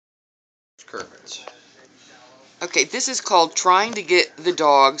Okay, this is called trying to get the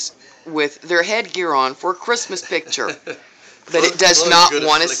dogs with their headgear on for a Christmas picture. But it does not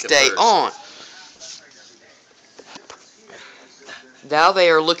want to stay on. Now they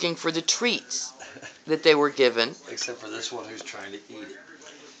are looking for the treats that they were given. Except for this one who's trying to eat it.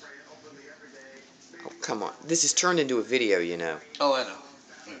 Oh, come on. This is turned into a video, you know. Oh, I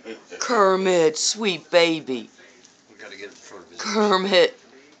know. Kermit, sweet baby. We gotta get it before visitors. Kermit,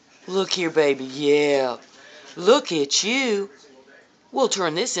 look here, baby. Yeah. Look at you. We'll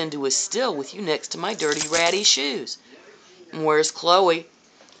turn this into a still with you next to my dirty, ratty shoes. And where's Chloe?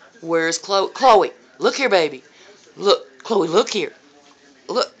 Where's Chloe? Chloe, look here, baby. Look, Chloe, look here.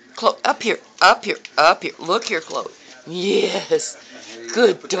 Look, Chloe, up here, up here, up here. Look here, Chloe. Yes.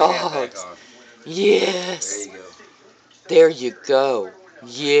 Good dogs. Yes. There you go. There you go.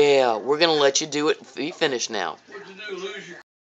 Yeah, we're going to let you do it. Be finished now. What'd you do, lose your